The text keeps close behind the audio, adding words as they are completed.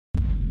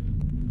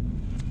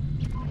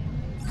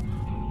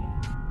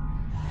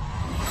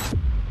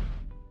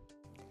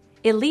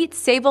Elite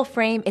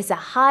SableFrame is a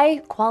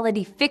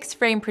high-quality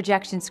fixed-frame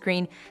projection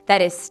screen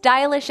that is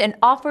stylish and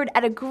offered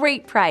at a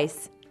great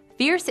price.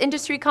 Fierce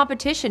industry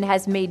competition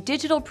has made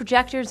digital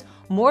projectors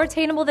more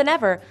attainable than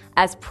ever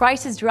as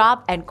prices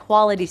drop and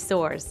quality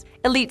soars.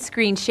 Elite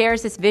Screen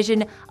shares this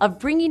vision of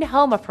bringing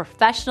home a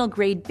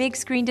professional-grade big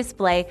screen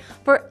display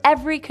for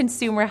every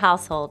consumer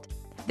household.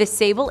 The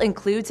Sable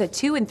includes a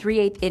 2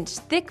 3/8-inch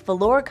thick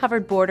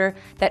velour-covered border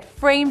that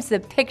frames the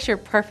picture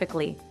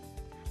perfectly.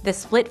 The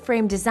split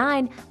frame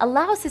design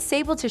allows the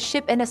Sable to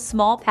ship in a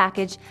small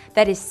package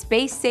that is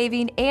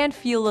space-saving and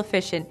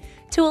fuel-efficient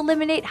to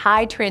eliminate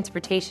high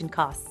transportation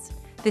costs.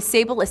 The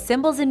Sable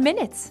assembles in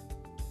minutes.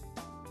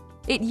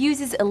 It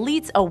uses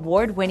Elite's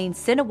award-winning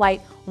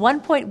Cinewhite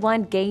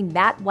 1.1 gain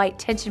matte white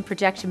tension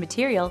projection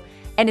material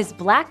and is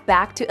black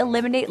back to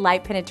eliminate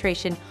light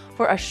penetration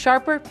for a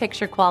sharper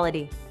picture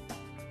quality.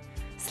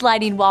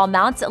 Sliding wall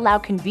mounts allow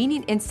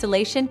convenient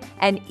installation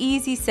and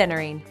easy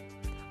centering.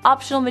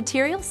 Optional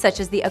materials such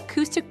as the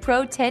Acoustic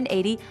Pro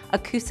 1080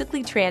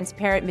 acoustically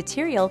transparent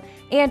material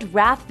and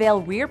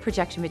Rathveil rear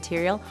projection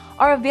material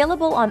are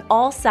available on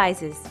all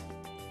sizes.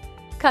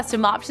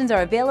 Custom options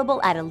are available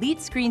at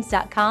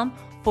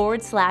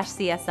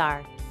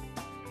elitescreens.com/CSR.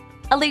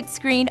 Elite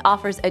Screen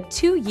offers a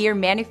 2-year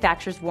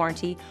manufacturer's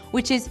warranty,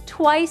 which is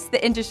twice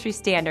the industry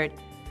standard.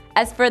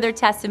 As further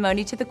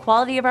testimony to the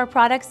quality of our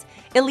products,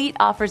 Elite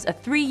offers a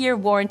 3-year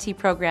warranty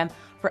program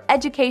for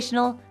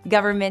educational,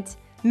 government,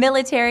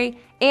 military,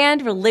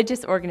 and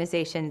religious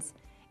organizations.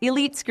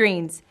 Elite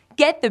Screens.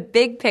 Get the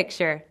big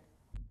picture.